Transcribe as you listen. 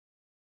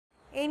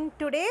In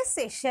today's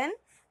session,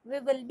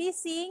 we will be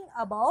seeing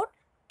about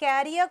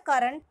carrier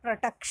current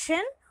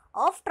protection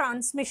of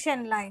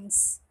transmission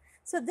lines.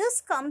 So,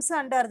 this comes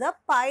under the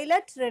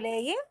pilot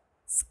relaying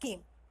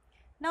scheme.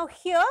 Now,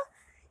 here,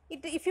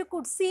 if you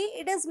could see,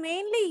 it is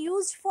mainly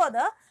used for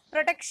the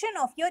protection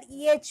of your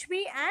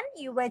EHV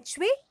and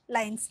UHV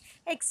lines,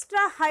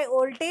 extra high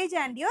voltage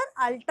and your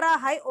ultra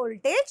high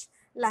voltage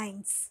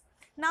lines.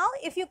 Now,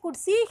 if you could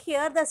see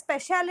here, the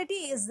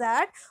speciality is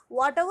that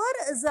whatever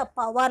is a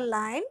power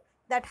line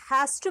that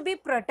has to be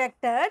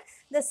protected,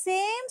 the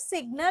same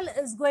signal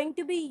is going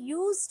to be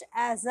used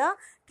as a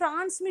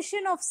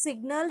transmission of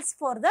signals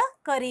for the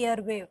carrier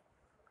wave.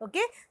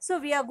 Okay, so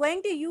we are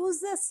going to use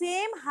the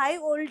same high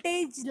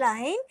voltage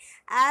line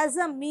as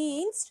a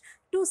means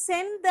to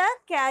send the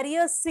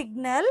carrier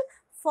signal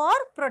for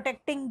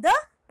protecting the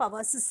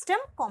power system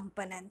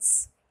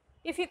components.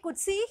 If you could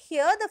see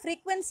here, the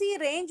frequency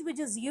range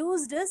which is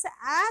used is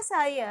as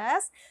high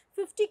as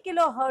 50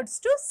 kilohertz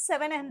to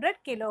 700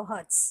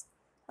 kilohertz.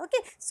 Okay,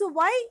 so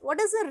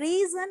what is the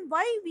reason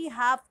why we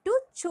have to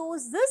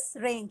choose this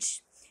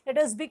range? It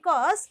is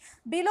because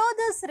below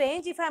this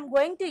range, if I am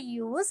going to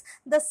use,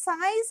 the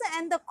size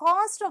and the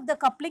cost of the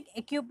coupling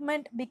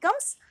equipment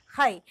becomes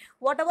high.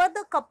 Whatever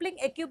the coupling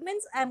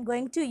equipments I am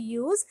going to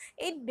use,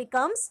 it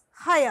becomes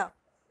higher.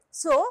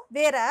 So,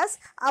 whereas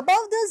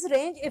above this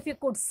range, if you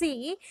could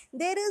see,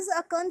 there is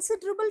a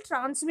considerable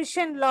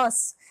transmission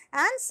loss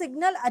and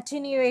signal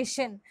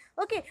attenuation.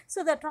 Okay,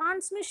 so the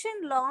transmission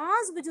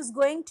loss which is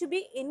going to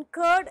be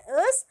incurred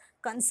is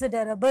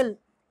considerable.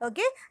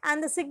 Okay,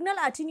 and the signal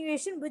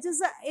attenuation, which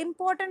is an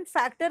important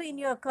factor in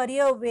your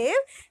carrier wave,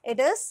 it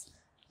is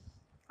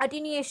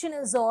attenuation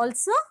is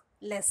also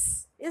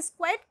less, is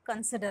quite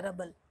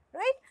considerable,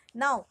 right?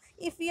 Now,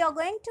 if we are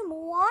going to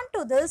move on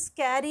to this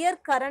carrier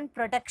current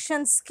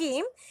protection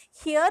scheme,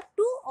 here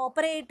two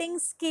operating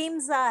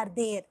schemes are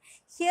there.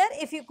 Here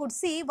if you could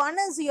see, one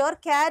is your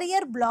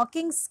carrier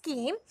blocking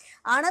scheme,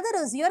 another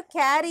is your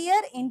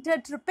carrier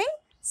intertripping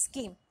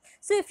scheme.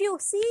 So, if you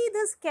see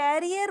this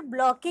carrier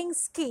blocking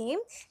scheme,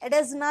 it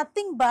is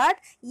nothing but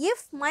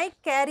if my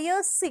carrier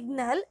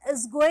signal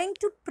is going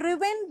to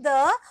prevent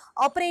the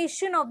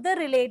operation of the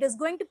relay, it is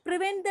going to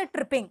prevent the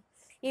tripping.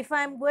 If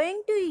I am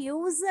going to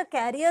use a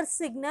carrier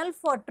signal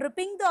for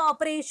tripping the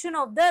operation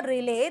of the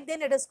relay,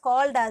 then it is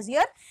called as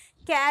your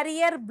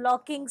carrier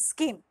blocking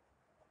scheme.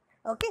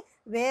 Okay,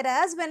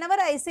 whereas whenever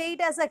I say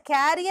it as a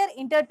carrier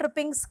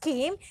intertripping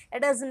scheme,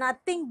 it is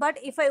nothing but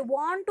if I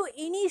want to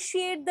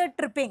initiate the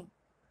tripping.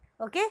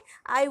 Okay,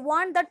 I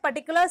want that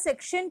particular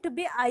section to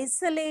be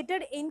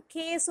isolated in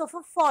case of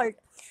a fault.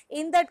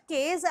 In that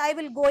case, I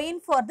will go in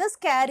for this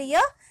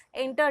carrier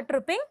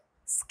intertripping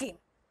scheme.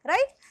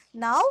 Right?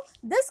 Now,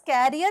 this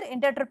carrier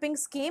intertripping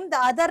scheme, the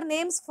other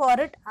names for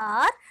it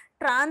are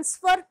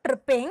transfer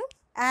tripping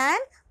and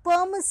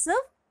permissive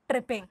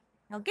tripping.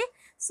 Okay.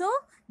 So,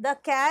 the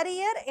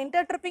carrier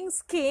intertripping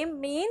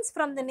scheme means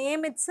from the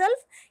name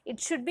itself,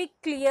 it should be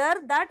clear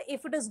that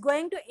if it is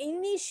going to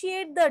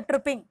initiate the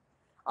tripping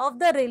of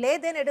the relay,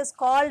 then it is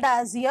called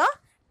as your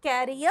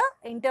carrier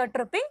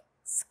intertripping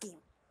scheme.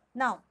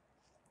 Now,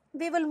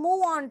 we will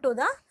move on to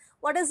the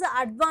what is the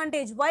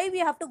advantage, why we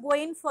have to go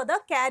in for the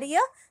carrier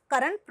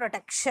current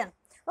protection.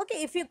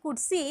 Okay, if you could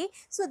see,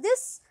 so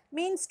this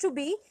means to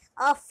be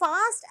a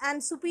fast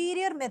and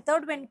superior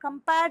method when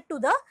compared to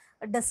the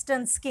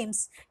distance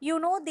schemes. You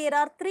know, there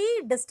are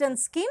three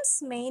distance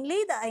schemes,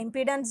 mainly the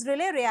impedance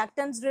relay,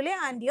 reactance relay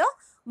and your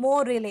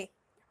Moore relay.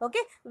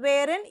 Okay,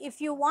 wherein if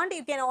you want,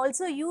 you can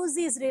also use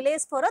these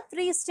relays for a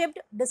three-stepped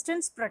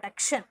distance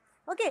protection.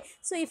 Okay,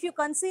 so if you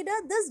consider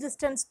this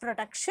distance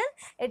protection,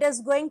 it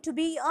is going to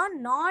be a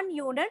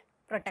non-unit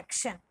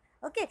protection.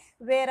 Okay,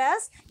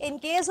 whereas in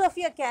case of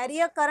your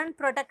carrier current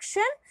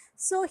protection,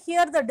 so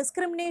here the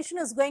discrimination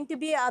is going to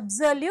be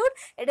absolute.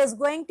 It is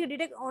going to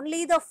detect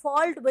only the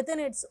fault within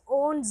its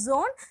own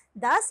zone.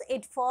 Thus,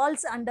 it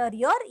falls under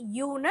your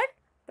unit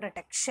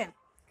protection.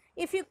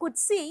 If you could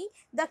see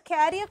the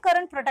carrier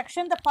current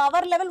protection, the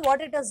power level what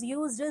it has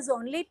used is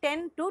only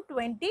 10 to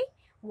 20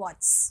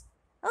 watts.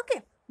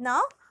 Okay.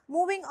 Now,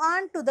 moving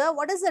on to the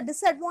what is the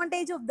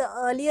disadvantage of the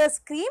earlier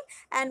scheme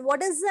and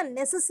what is the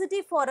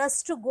necessity for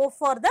us to go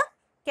for the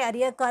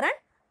carrier current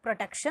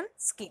protection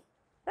scheme.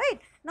 Right.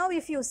 Now,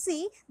 if you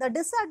see the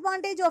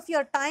disadvantage of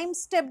your time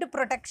stepped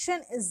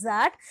protection is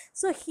that,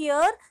 so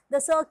here the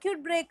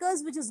circuit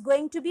breakers which is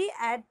going to be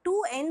at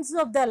two ends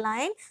of the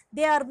line,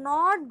 they are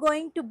not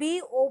going to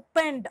be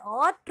opened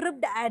or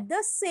tripped at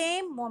the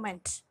same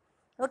moment.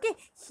 Okay,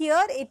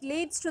 here it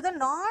leads to the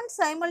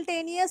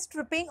non-simultaneous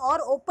tripping or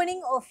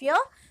opening of your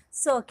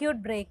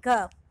circuit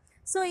breaker.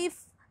 So,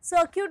 if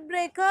circuit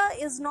breaker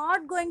is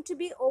not going to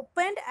be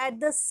opened at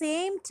the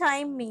same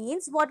time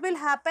means what will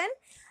happen?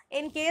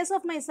 In case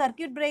of my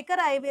circuit breaker,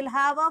 I will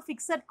have a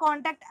fixed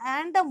contact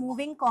and a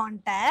moving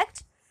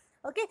contact.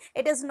 Okay,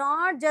 it is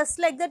not just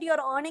like that you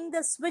are owning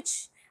the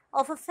switch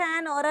of a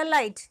fan or a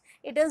light.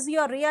 It is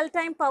your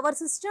real-time power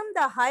system.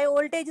 The high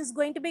voltage is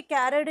going to be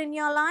carried in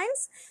your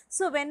lines.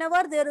 So,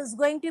 whenever there is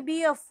going to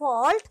be a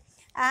fault,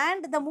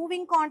 and the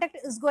moving contact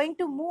is going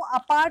to move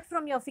apart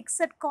from your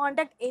fixed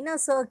contact in a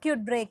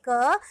circuit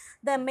breaker,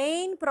 the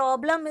main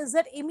problem is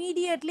that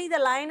immediately the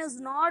line is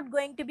not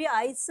going to be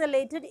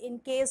isolated in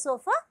case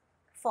of a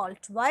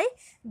fault. Why?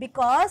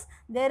 Because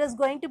there is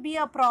going to be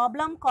a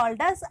problem called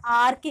as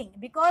arcing,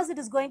 because it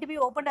is going to be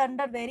opened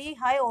under very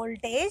high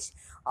voltage,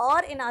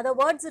 or in other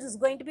words it is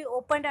going to be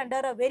opened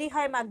under a very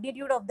high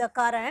magnitude of the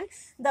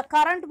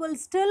current will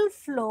still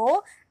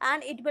flow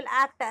and it will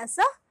act as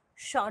a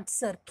short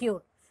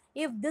circuit.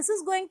 If this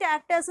is going to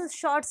act as a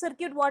short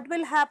circuit, what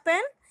will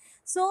happen?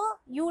 So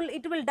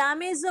it will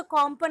damage the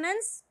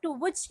components to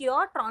which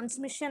your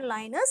transmission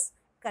line is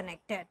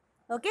connected.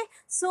 Okay,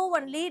 so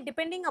only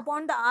depending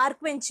upon the arc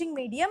quenching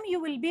medium, you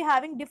will be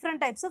having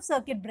different types of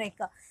circuit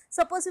breaker.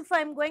 Suppose if I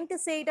am going to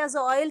say it as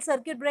an oil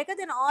circuit breaker,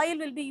 then oil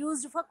will be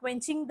used for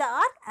quenching the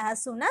arc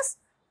as soon as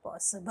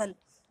possible.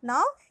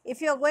 Now,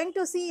 if you are going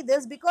to see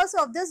this, because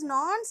of this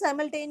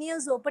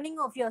non-simultaneous opening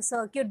of your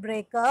circuit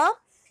breaker,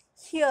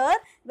 here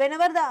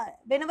whenever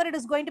it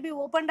is going to be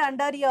opened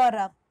under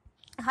your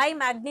high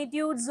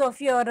magnitudes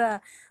of your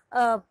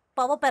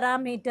power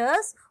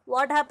parameters,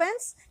 what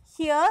happens?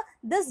 Here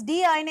this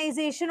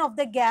deionization of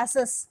the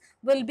gases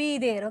will be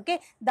there. Okay,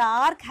 the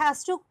arc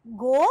has to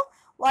go.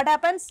 What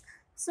happens?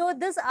 So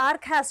this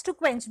arc has to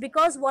quench,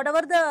 because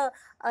whatever the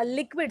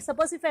liquid,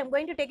 suppose if I am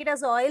going to take it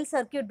as oil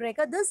circuit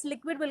breaker, this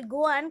liquid will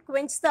go and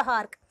quench the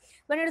arc.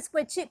 When it is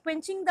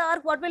quenching the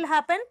arc, what will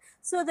happen?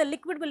 So the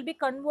liquid will be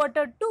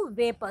converted to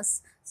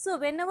vapors. So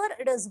whenever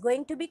it is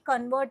going to be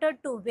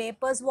converted to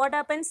vapors, what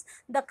happens?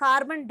 The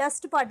carbon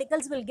dust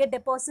particles will get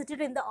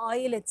deposited in the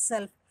oil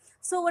itself.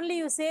 So only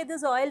you say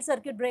this oil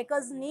circuit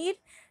breakers need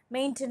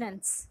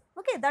maintenance.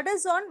 Okay, that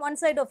is on one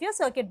side of your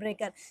circuit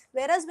breaker.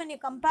 Whereas when you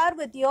compare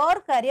with your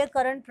carrier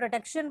current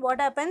protection,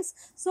 what happens?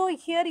 So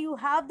here you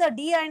have the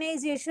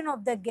deionization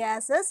of the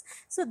gases.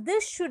 So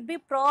this should be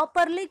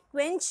properly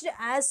quenched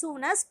as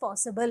soon as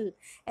possible.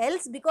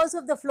 Else, because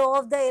of the flow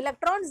of the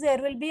electrons,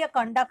 there will be a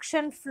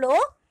conduction flow.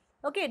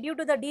 Okay, due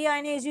to the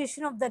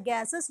deionization of the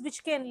gases,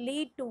 which can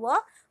lead to a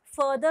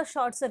further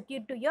short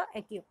circuit to your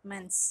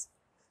equipments.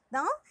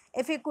 Now,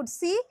 if you could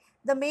see,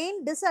 the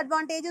main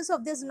disadvantages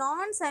of this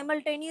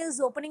non-simultaneous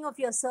opening of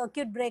your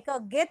circuit breaker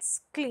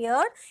gets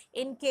cleared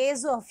in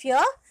case of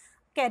your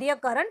carrier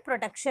current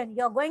protection.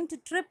 You are going to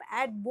trip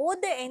at both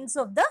the ends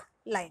of the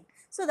line.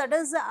 So that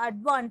is the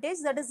advantage,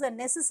 that is the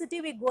necessity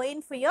we go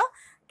in for your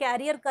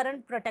carrier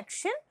current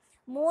protection.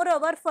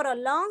 Moreover, for a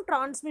long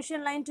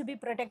transmission line to be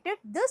protected,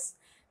 this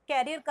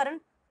carrier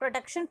current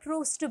protection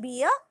proves to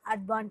be a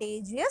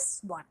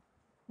advantageous one.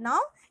 Now,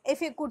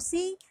 if you could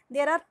see,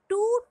 there are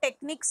two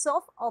techniques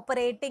of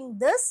operating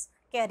this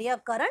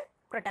carrier current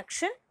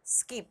protection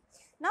scheme.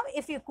 Now,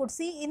 if you could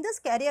see, in this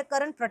carrier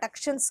current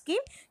protection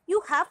scheme,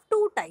 you have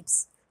two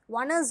types.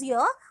 One is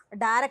your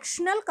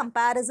directional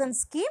comparison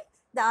scheme,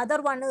 the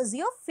other one is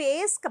your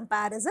phase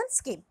comparison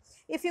scheme.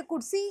 If you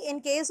could see,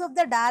 in case of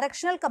the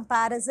directional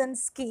comparison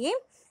scheme,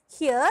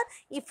 here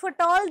if at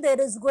all there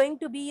is going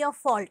to be a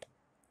fault,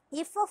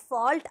 if a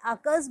fault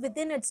occurs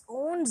within its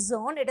own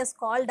zone, it is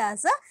called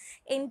as a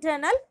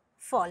internal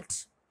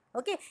fault.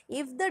 Okay,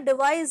 if the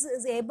device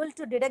is able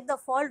to detect the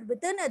fault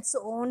within its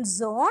own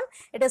zone,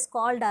 it is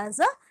called as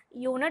a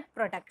unit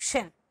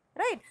protection,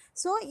 right?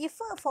 So if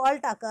a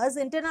fault occurs,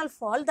 internal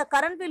fault, the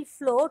current will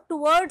flow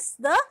towards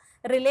the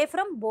relay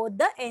from both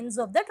the ends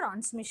of the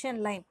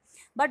transmission line.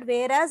 But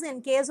whereas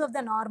in case of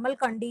the normal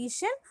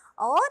condition,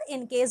 or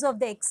in case of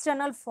the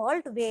external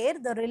fault where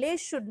the relay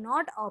should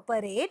not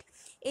operate,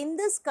 in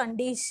this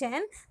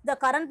condition the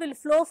current will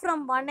flow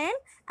from one end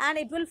and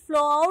it will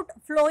flow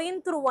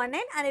in through one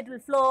end and it will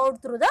flow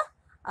out through the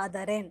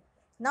other end.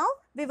 Now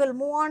we will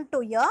move on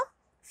to your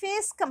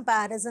phase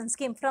comparison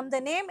scheme. From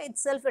the name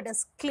itself, it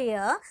is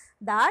clear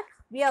that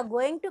we are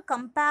going to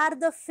compare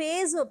the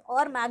phase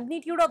or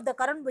magnitude of the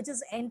current which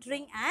is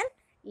entering and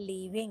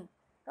leaving.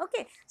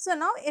 Okay, so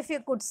now if you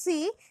could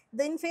see,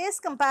 the in phase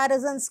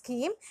comparison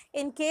scheme,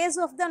 in case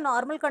of the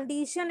normal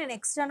condition in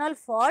external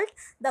fault,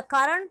 the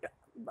current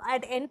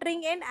at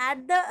entering end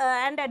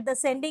and at the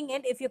sending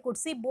end, if you could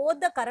see,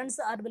 both the currents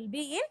will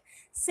be in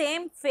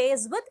same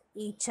phase with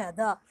each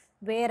other.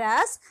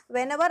 Whereas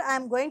whenever I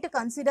am going to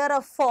consider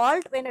a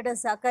fault when it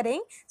is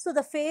occurring, so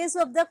the phase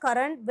of the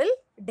current will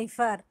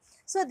differ.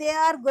 So they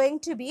are going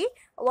to be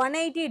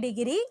 180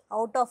 degree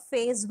out of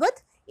phase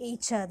with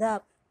each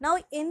other. Now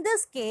in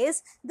this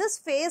case, this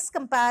phase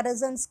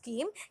comparison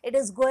scheme, it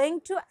is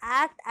going to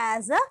act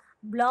as a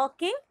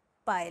blocking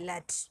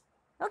pilot.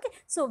 Okay,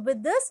 so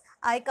with this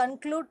I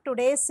conclude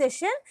today's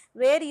session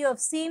where you have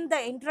seen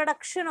the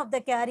introduction of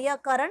the carrier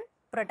current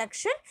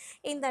protection.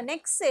 In the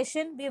next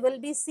session, we will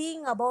be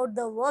seeing about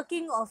the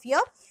working of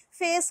your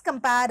phase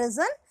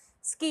comparison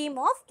scheme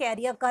of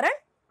carrier current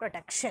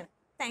protection.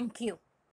 Thank you.